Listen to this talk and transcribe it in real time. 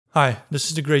Hi, this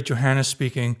is the great Johannes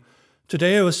speaking.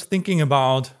 Today I was thinking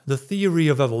about the theory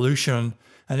of evolution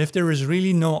and if there is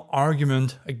really no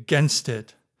argument against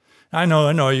it. I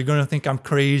know, you're going to think I'm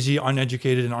crazy,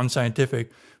 uneducated, and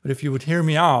unscientific, but if you would hear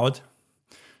me out,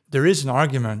 there is an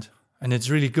argument, and it's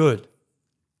really good.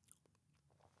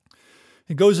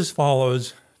 It goes as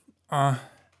follows. There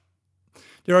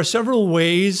are several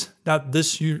ways that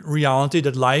this reality,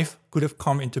 that life could have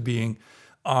come into being.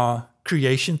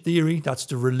 Creation theory, that's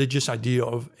the religious idea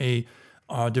of a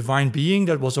divine being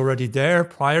that was already there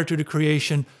prior to the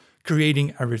creation,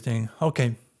 creating everything.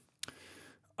 Okay.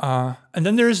 And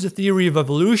then there is the theory of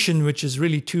evolution, which is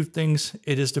really two things.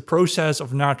 It is the process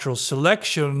of natural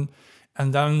selection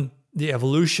and then the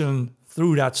evolution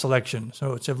through that selection.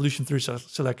 So it's evolution through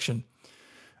selection.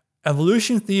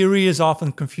 Evolution theory is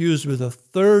often confused with a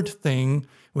third thing,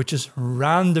 which is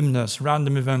randomness,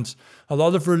 random events. A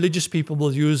lot of religious people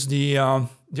will use the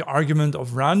argument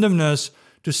of randomness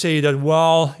to say that,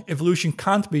 well, evolution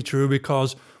can't be true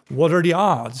because what are the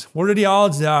odds? What are the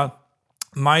odds that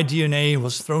my DNA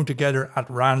was thrown together at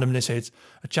random? They say it's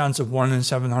a chance of 1 in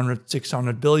 700,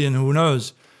 600 billion, who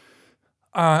knows?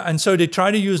 And so they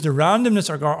try to use the randomness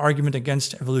argument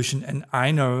against evolution, and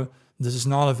I know this is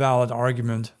not a valid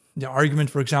argument. The argument,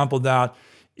 for example, that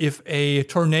if a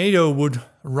tornado would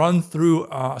run through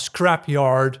a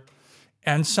scrapyard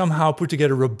and somehow put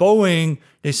together a Boeing,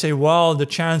 they say, well, the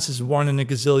chance is 1 in a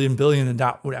gazillion billion that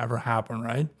that would ever happen,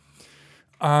 right?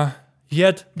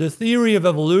 Yet the theory of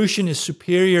evolution is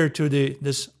superior to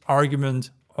this argument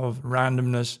of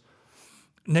randomness,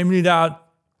 namely that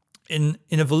in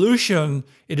evolution,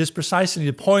 it is precisely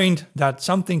the point that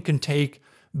something can take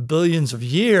billions of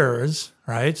years,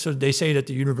 right? So they say that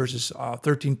the universe is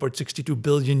 13.62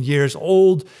 billion years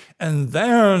old, and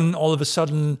then all of a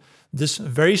sudden, this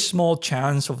very small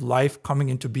chance of life coming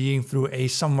into being through a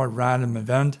somewhat random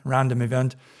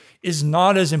event is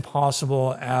not as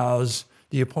impossible as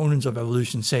the opponents of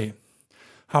evolution say.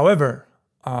 However,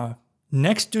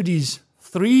 next to these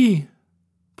 3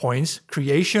 points,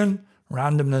 creation,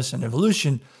 randomness, and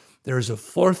evolution, there is a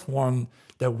fourth one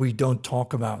that we don't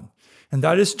talk about. And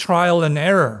that is trial and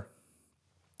error.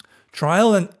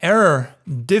 Trial and error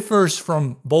differs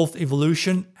from both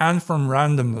evolution and from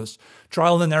randomness.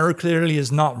 Trial and error clearly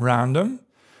is not random.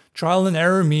 Trial and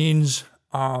error means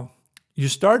you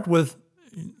start with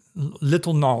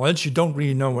little knowledge, you don't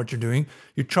really know what you're doing,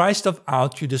 you try stuff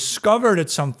out, you discover that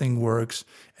something works,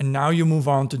 and now you move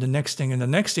on to the next thing and the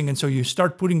next thing, and so you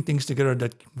start putting things together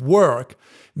that work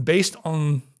based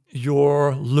on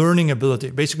your learning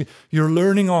ability. Basically, you're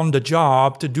learning on the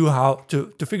job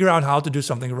to figure out how to do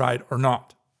something right or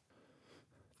not.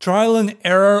 Trial and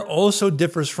error also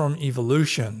differs from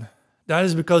evolution. That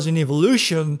is because in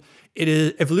evolution,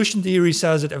 evolution theory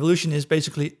says that evolution is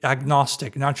basically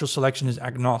agnostic. Natural selection is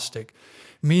agnostic,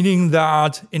 meaning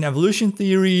that in evolution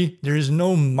theory, there is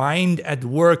no mind at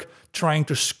work trying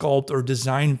to sculpt or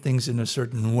design things in a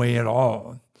certain way at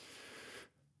all.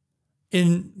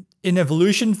 In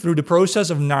evolution, through the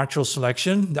process of natural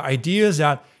selection, the idea is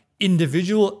that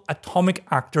individual atomic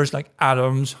actors like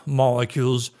atoms,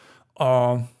 molecules,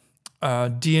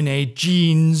 DNA,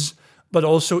 genes, but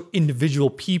also individual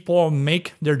people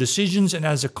make their decisions, and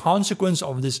as a consequence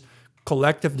of this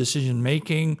collective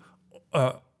decision-making,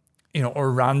 or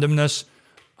randomness,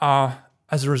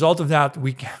 as a result of that,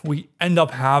 we end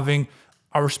up having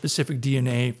our specific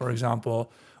DNA, for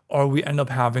example, or we end up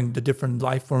having the different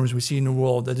life forms we see in the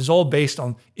world. That is all based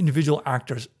on individual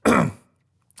actors.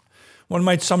 One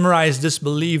might summarize this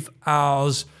belief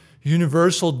as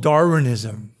universal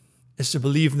Darwinism. It's the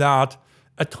belief that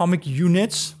atomic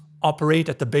units operate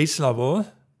at the base level.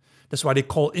 That's why they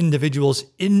call individuals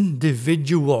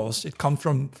individuals. It comes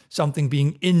from something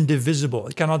being indivisible.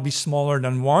 It cannot be smaller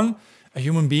than 1. A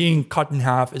human being cut in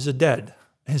half is dead.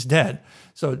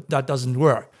 So that doesn't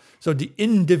work. So the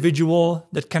individual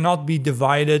that cannot be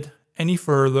divided any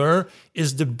further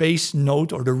is the base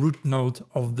note or the root note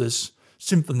of this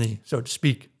symphony, so to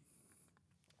speak.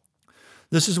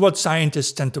 This is what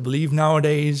scientists tend to believe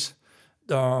nowadays.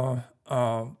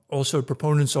 Also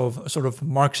proponents of sort of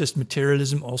Marxist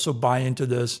materialism also buy into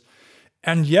this.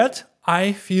 And yet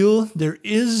I feel there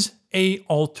is an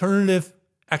alternative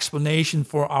explanation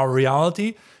for our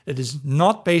reality that is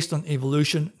not based on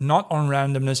evolution, not on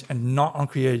randomness, and not on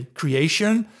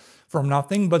creation from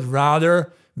nothing, but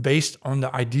rather based on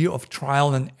the idea of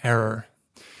trial and error.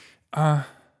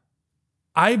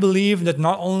 I believe that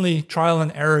not only trial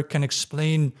and error can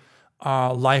explain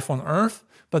life on Earth,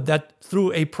 but that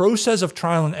through a process of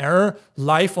trial and error,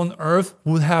 life on Earth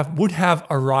would have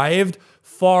arrived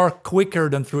far quicker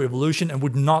than through evolution and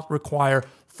would not require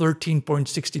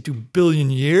 13.62 billion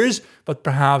years, but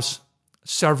perhaps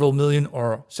several million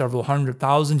or several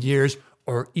 100,000 years,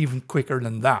 or even quicker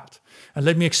than that. And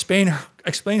let me explain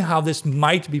how this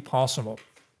might be possible.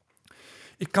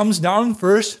 It comes down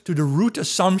first to the root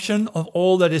assumption of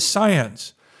all that is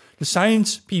science. The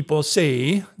science people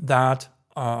say that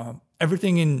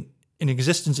everything in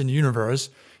existence in the universe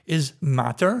is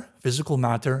matter, physical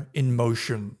matter, in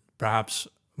motion. Perhaps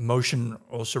motion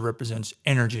also represents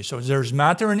energy. So there's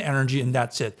matter and energy, and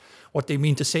that's it. What they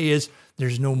mean to say is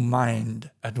there's no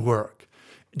mind at work.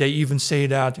 They even say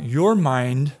that your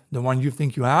mind, the one you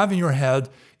think you have in your head,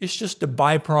 is just the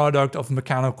byproduct of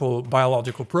mechanical,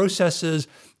 biological processes.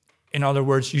 In other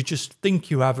words, you just think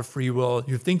you have a free will,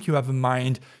 you think you have a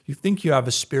mind, you think you have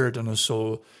a spirit and a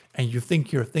soul, and you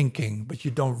think you're thinking, but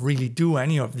you don't really do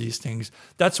any of these things.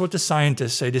 That's what the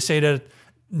scientists say. They say that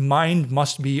mind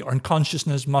must be, or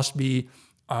consciousness must be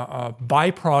a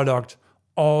byproduct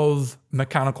of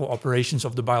mechanical operations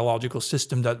of the biological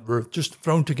system that were just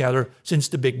thrown together since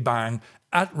the Big Bang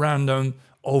at random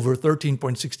over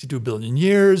 13.62 billion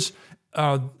years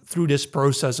through this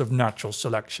process of natural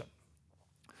selection.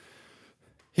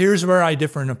 Here's where I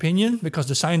differ in opinion, because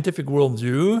the scientific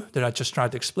worldview that I just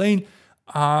tried to explain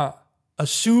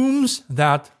assumes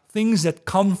that things that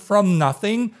come from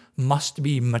nothing must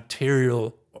be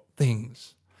material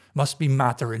things, must be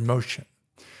matter in motion.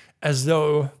 As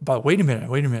though, but wait a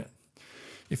minute.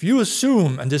 If you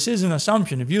assume, and this is an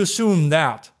assumption, if you assume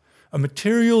that a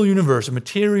material universe, a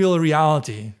material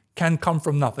reality can come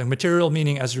from nothing, material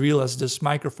meaning as real as this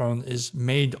microphone is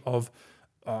made of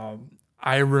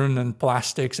iron and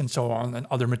plastics and so on and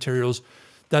other materials,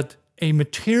 that a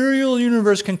material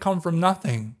universe can come from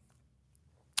nothing.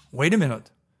 Wait a minute.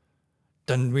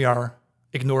 Then we are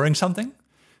ignoring something.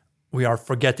 We are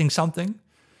forgetting something.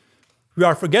 We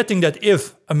are forgetting that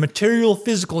if a material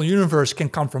physical universe can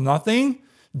come from nothing,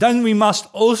 then we must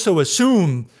also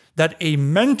assume that a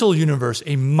mental universe,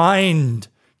 a mind,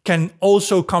 can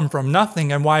also come from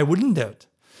nothing. And why wouldn't it?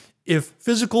 If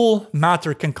physical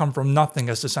matter can come from nothing,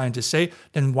 as the scientists say,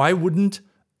 then why wouldn't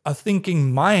a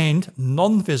thinking mind,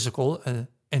 non-physical,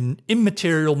 an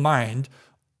immaterial mind,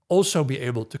 also be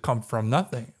able to come from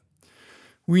nothing?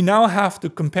 We now have to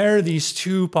compare these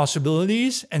two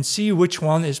possibilities and see which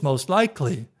one is most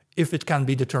likely, if it can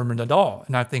be determined at all,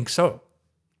 and I think so.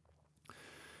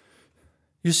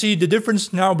 You see, the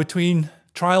difference now between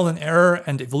trial and error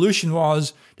and evolution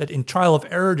was that in trial of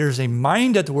error, there's a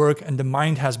mind at work, and the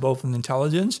mind has both an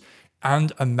intelligence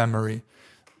and a memory.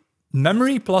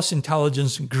 Memory plus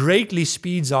intelligence greatly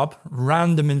speeds up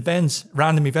random events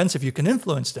if you can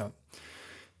influence them.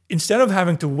 Instead of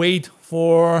having to wait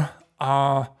for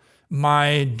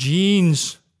my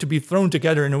genes to be thrown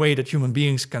together in a way that human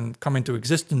beings can come into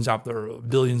existence after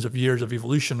billions of years of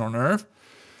evolution on Earth,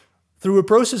 through a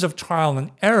process of trial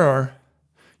and error,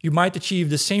 you might achieve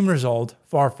the same result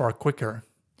far, far quicker.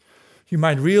 You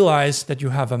might realize that you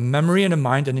have a memory and a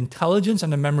mind, an intelligence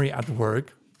and a memory at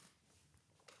work,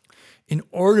 in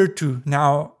order to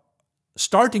now,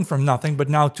 starting from nothing, but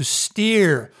now to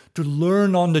steer, to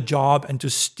learn on the job and to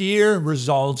steer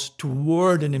results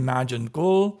toward an imagined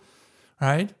goal,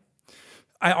 right?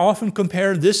 I often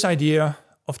compare this idea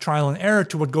of trial and error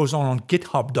to what goes on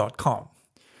GitHub.com.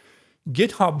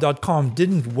 GitHub.com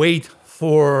didn't wait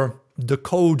for the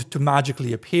code to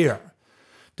magically appear.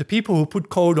 The people who put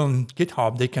code on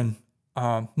GitHub, they can,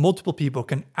 multiple people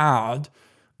can add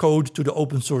code to the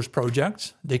open source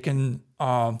projects. They can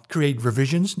create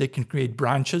revisions. They can create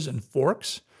branches and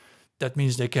forks. That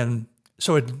means they can,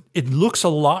 so it looks a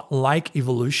lot like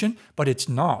evolution, but it's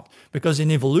not. Because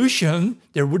in evolution,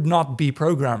 there would not be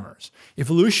programmers.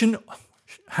 Evolution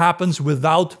happens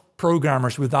without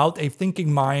programmers, without a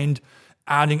thinking mind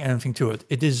adding anything to it.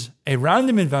 It is a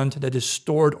random event that is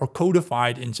stored or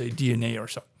codified in, say, DNA or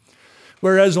so.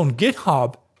 Whereas on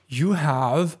GitHub, you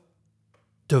have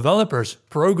developers,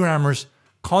 programmers,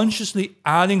 consciously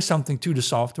adding something to the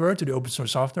software, to the open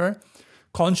source software,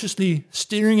 consciously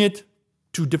steering it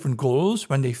to different goals.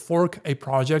 When they fork a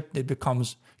project, it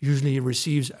becomes, usually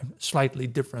receives a slightly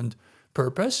different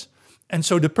purpose. And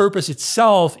so the purpose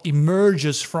itself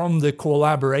emerges from the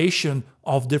collaboration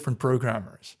of different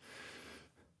programmers.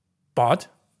 But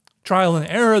trial and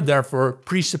error, therefore,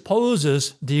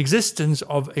 presupposes the existence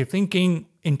of a thinking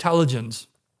intelligence,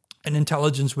 an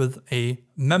intelligence with a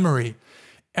memory.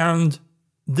 And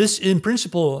this, in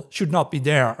principle, should not be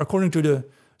there. According to the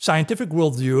scientific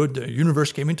worldview, the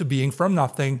universe came into being from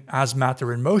nothing as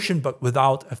matter in motion, but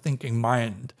without a thinking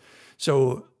mind.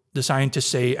 So the scientists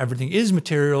say everything is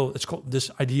material. It's called, this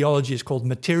ideology is called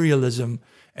materialism,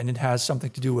 and it has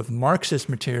something to do with Marxist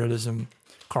materialism.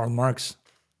 Karl Marx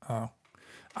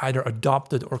either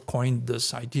adopted or coined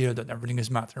this idea that everything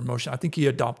is matter and motion. I think he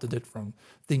adopted it from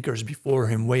thinkers before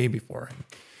him, way before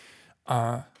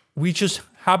him. We just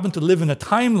happen to live in a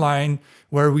timeline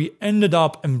where we ended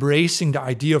up embracing the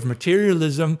idea of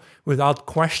materialism without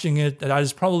questioning it. That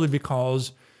is probably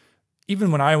because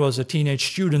even when I was a teenage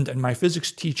student and my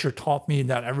physics teacher taught me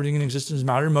that everything in existence is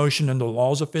matter and motion and the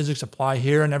laws of physics apply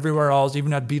here and everywhere else,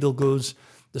 even at Betelgeuse,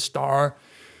 the star.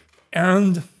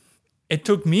 And it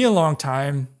took me a long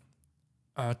time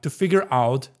to figure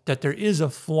out that there is a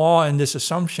flaw in this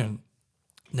assumption.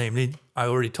 Namely, I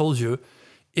already told you,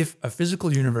 if a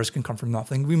physical universe can come from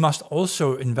nothing, we must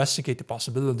also investigate the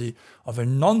possibility of a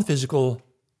non-physical,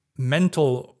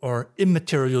 mental, or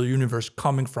immaterial universe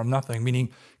coming from nothing. Meaning,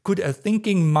 could a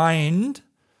thinking mind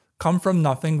come from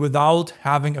nothing without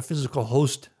having a physical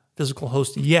host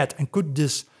yet? And could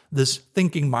this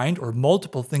thinking mind or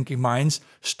multiple thinking minds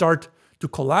start to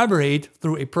collaborate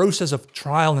through a process of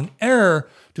trial and error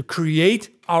to create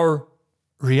our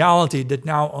reality that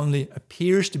now only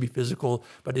appears to be physical,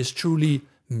 but is truly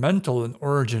mental in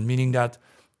origin, meaning that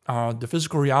the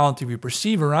physical reality we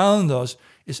perceive around us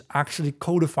is actually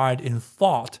codified in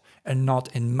thought and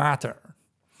not in matter.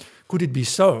 Could it be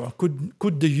so?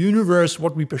 Could the universe,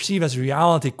 what we perceive as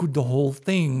reality, could the whole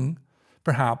thing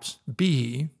perhaps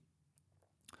be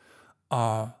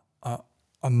a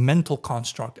mental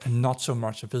construct and not so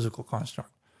much a physical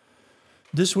construct?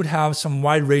 This would have some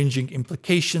wide-ranging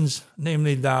implications,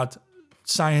 namely that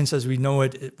science as we know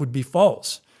it would be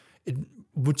false. It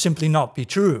would simply not be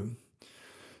true.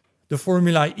 The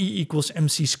formula E equals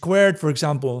mc squared, for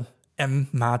example, m,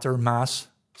 matter, mass,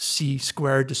 c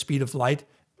squared, the speed of light,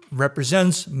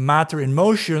 represents matter in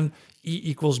motion. E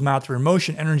equals matter in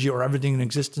motion, energy, or everything in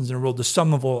existence in the world. The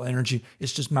sum of all energy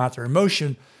is just matter in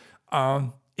motion.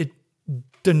 It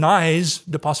denies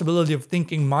the possibility of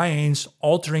thinking minds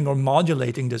altering or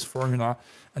modulating this formula.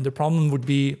 And the problem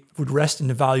would rest in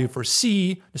the value for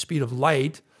c, the speed of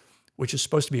light, which is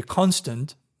supposed to be a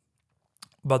constant.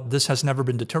 But this has never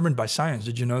been determined by science.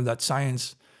 Did you know that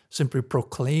science simply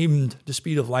proclaimed the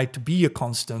speed of light to be a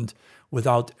constant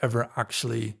without ever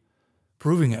actually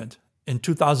proving it? In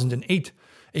 2008,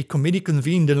 a committee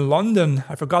convened in London.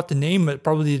 I forgot the name, but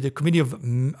probably the Committee of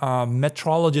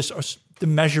Metrologists or the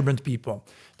measurement people.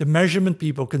 The measurement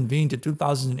people convened in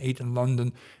 2008 in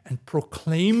London and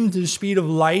proclaimed the speed of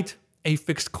light a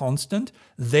fixed constant.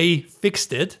 They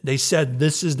fixed it. They said,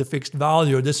 this is the fixed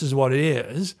value. This is what it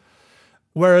is.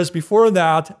 Whereas before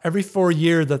that, every 4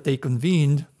 years that they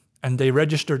convened and they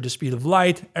registered the speed of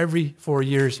light, every 4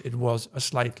 years it was a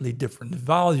slightly different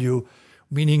value,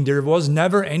 meaning there was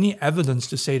never any evidence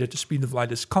to say that the speed of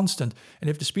light is constant. And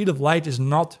if the speed of light is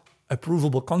not a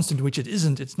provable constant, which it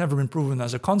isn't, it's never been proven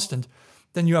as a constant,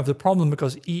 then you have the problem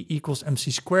because E equals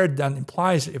mc squared then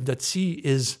implies if that c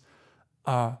is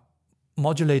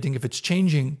modulating, if it's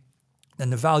changing, then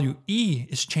the value E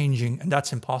is changing, and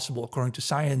that's impossible according to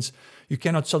science. You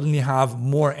cannot suddenly have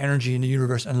more energy in the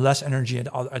universe and less energy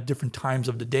at different times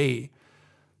of the day.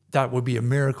 That would be a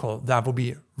miracle. That would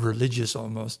be religious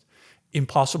almost.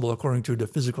 Impossible according to the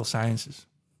physical sciences.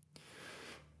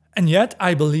 And yet,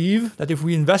 I believe that if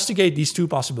we investigate these two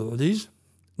possibilities,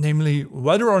 namely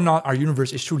whether or not our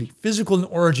universe is truly physical in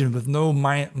origin with no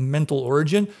mental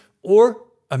origin, or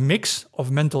a mix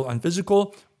of mental and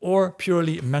physical, or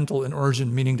purely mental in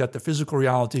origin, meaning that the physical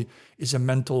reality is a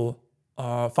mental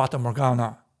fata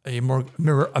morgana, a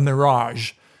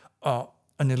mirage,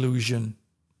 an illusion.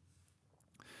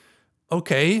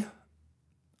 Okay,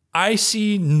 I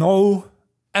see no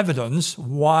evidence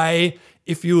why,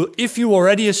 if you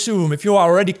already assume, if you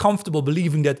are already comfortable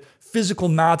believing that physical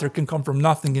matter can come from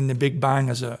nothing in the Big Bang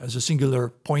as a singular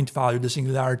point value, the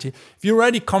singularity, if you're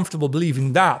already comfortable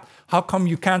believing that, how come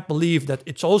you can't believe that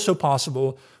it's also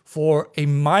possible for a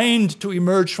mind to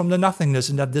emerge from the nothingness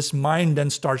and that this mind then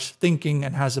starts thinking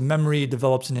and has a memory,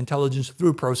 develops an intelligence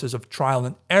through a process of trial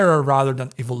and error rather than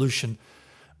evolution?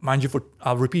 Mind you,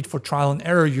 I'll repeat, for trial and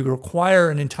error, you require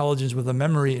an intelligence with a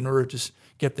memory in order to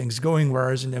get things going,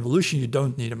 whereas in evolution, you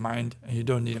don't need a mind and you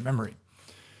don't need a memory.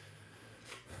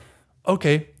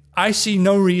 Okay, I see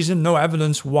no reason, no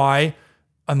evidence why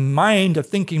a mind, a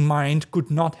thinking mind, could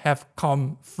not have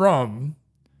come from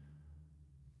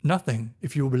nothing.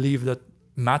 If you believe that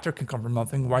matter can come from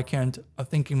nothing, why can't a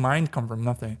thinking mind come from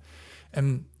nothing?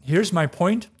 And here's my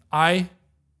point. I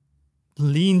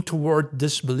lean toward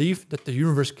this belief that the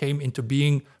universe came into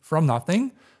being from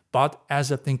nothing, but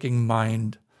as a thinking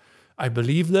mind. I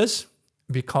believe this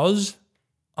because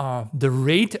the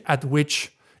rate at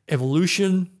which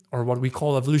evolution, or what we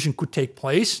call evolution, could take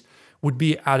place would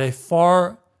be at a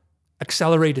far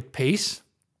accelerated pace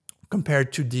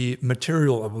compared to the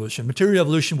material evolution. Material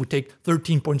evolution would take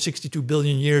 13.62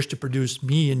 billion years to produce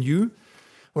me and you,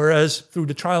 whereas through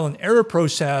the trial and error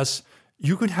process,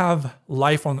 you could have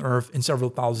life on Earth in several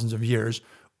thousands of years,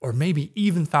 or maybe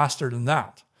even faster than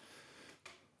that.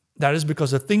 That is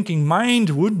because a thinking mind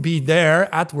would be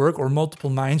there at work, or multiple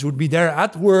minds would be there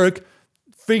at work,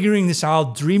 figuring this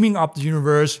out, dreaming up the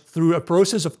universe through a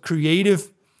process of creative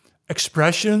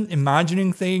expression,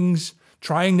 imagining things,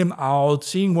 trying them out,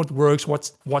 seeing what works,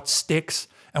 what sticks,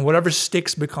 and whatever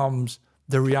sticks becomes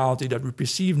the reality that we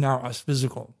perceive now as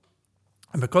physical.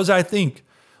 And because I think,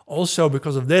 also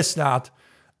because of this, that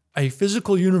a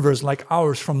physical universe like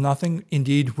ours from nothing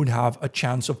indeed would have a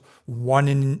chance of 1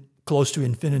 in close to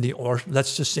infinity, or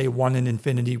let's just say 1 in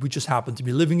infinity. We just happen to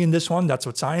be living in this one. That's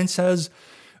what science says.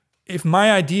 If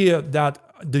my idea that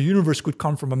the universe could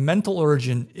come from a mental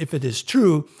origin, if it is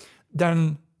true,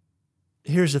 then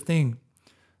here's the thing.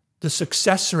 The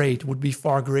success rate would be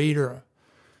far greater.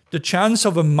 The chance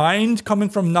of a mind coming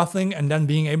from nothing and then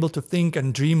being able to think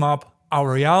and dream up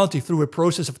our reality through a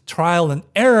process of trial and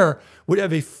error would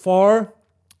have a far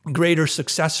greater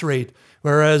success rate.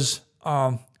 Whereas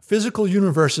physical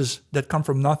universes that come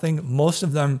from nothing, most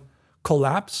of them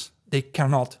collapse. They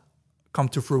cannot come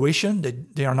to fruition.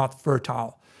 They are not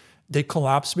fertile. They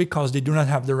collapse because they do not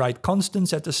have the right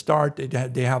constants at the start.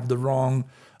 They have the wrong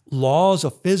laws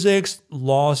of physics,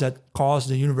 laws that cause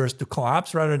the universe to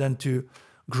collapse rather than to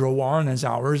grow on as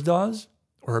ours does,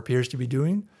 or appears to be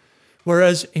doing.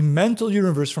 Whereas a mental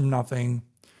universe from nothing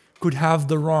could have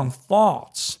the wrong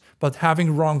thoughts, but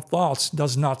having wrong thoughts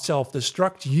does not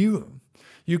self-destruct you.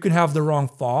 You can have the wrong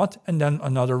thought and then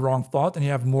another wrong thought, and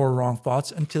you have more wrong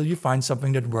thoughts until you find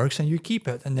something that works and you keep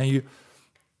it. And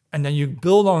then you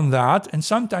build on that, and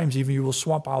sometimes even you will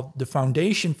swap out the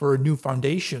foundation for a new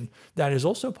foundation. That is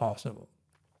also possible.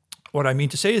 What I mean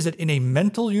to say is that in a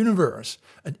mental universe,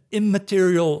 an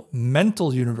immaterial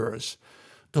mental universe,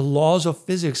 the laws of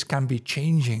physics can be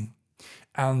changing,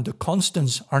 and the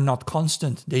constants are not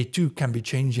constant. They too can be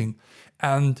changing.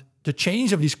 And the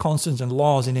change of these constants and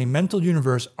laws in a mental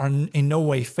universe are in no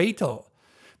way fatal,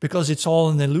 because it's all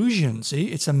an illusion. See,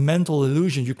 it's a mental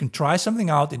illusion. You can try something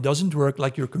out, it doesn't work,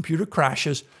 like your computer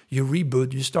crashes, you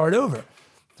reboot, you start over.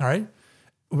 All right.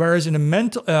 Whereas in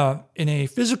a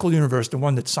physical universe, the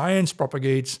one that science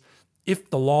propagates, if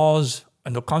the laws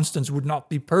and the constants would not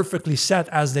be perfectly set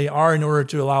as they are in order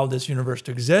to allow this universe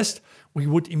to exist, we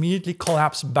would immediately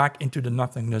collapse back into the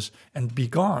nothingness and be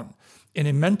gone. In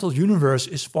a mental universe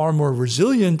is far more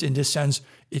resilient in this sense.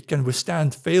 It can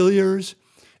withstand failures.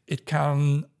 It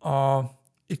can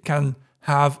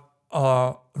have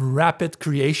a rapid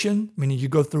creation, meaning you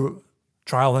go through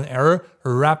trial and error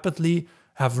rapidly,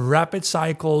 have rapid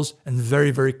cycles, and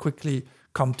very, very quickly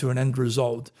come to an end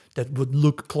result that would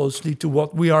look closely to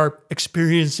what we are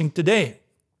experiencing today.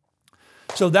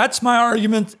 So that's my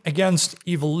argument against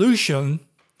evolution,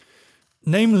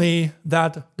 namely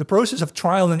that the process of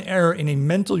trial and error in a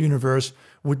mental universe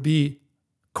would be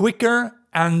quicker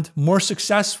and more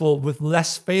successful with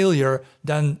less failure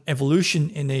than evolution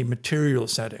in a material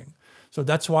setting. So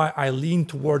that's why I lean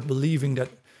toward believing that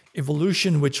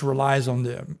evolution, which relies on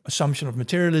the assumption of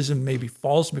materialism, may be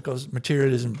false, because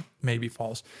materialism may be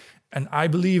false. And I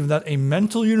believe that a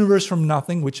mental universe from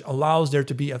nothing, which allows there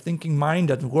to be a thinking mind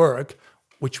at work,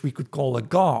 which we could call a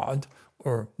god,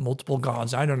 or multiple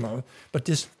gods, I don't know. But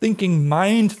this thinking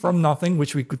mind from nothing,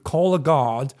 which we could call a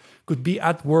god, could be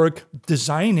at work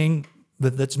designing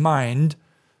with its mind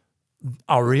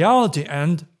our reality.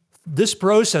 And this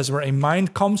process where a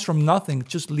mind comes from nothing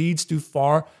just leads to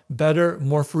far better,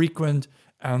 more frequent,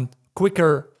 and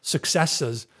quicker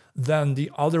successes than the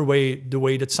other way, the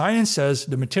way that science says,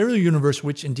 the material universe,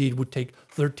 which indeed would take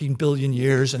 13 billion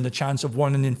years and the chance of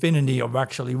 1 in infinity of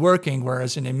actually working,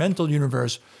 whereas in a mental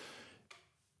universe,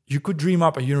 you could dream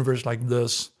up a universe like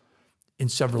this in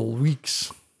several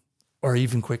weeks or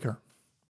even quicker.